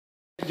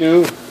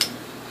Do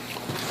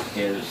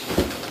is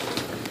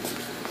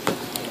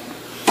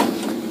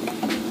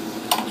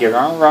get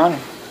on run.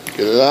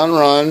 Get it on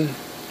run.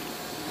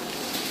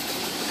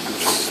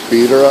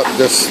 Speed her up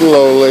just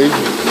slowly.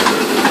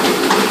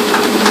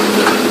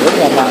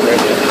 I'm not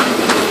ready.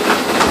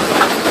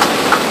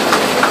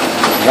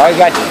 Now you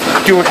got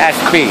to do it at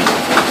speed.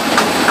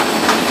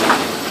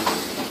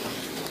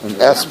 An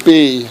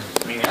SB.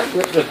 I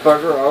whip this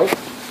bugger out.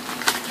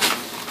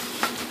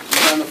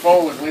 On the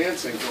phone with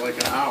Lansing for like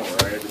an hour.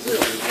 I had to sit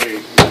there and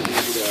wait.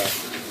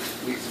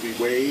 It needs to be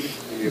weighed.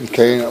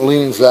 Okay, and it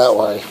leans that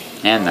way.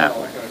 And that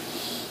way.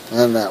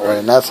 And that way.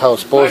 And that's how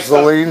it's supposed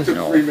to lean?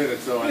 Took 3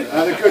 minutes though, on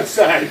the good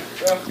side.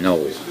 No.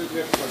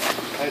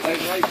 I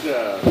like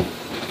the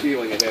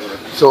feeling of having it.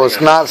 So it's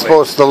not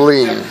supposed to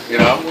lean. You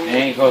know? It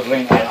ain't supposed to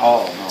lean at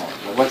all, no.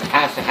 But what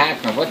has to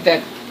happen,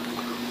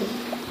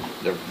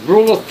 the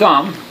rule of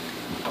thumb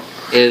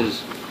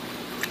is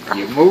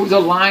you move the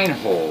line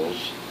holes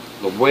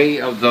the way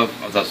of the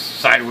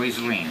sideways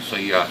lean. So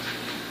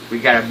we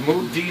gotta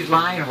move these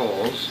line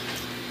holes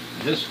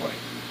this way.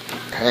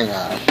 Hang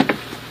on.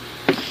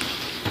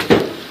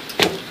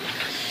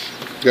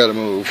 Gotta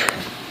move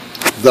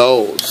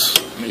those.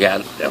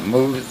 Yeah,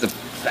 move the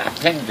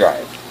pin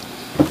drive.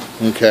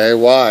 Okay,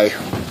 why?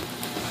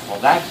 Well,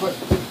 that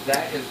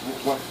is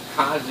what's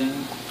causing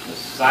the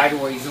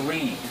sideways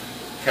lean.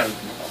 Because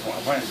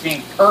when it's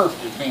being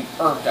perfed, it's being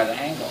perfed at an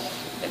angle.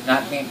 It's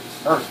not being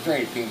perfed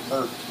straight, it's being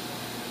perfed.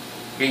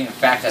 Being the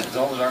fact that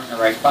those aren't in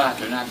the right spot,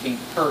 they're not being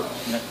perfed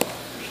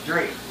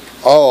straight.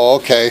 Oh,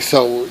 okay.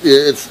 So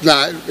it's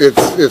not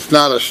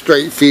a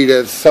straight feed.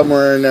 It's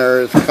somewhere in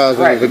there. It's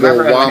causing it to go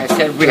remember womp. I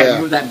said we had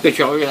to move that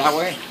bitch over that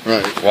way?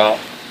 Right. Well,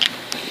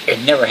 it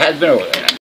never has been over there.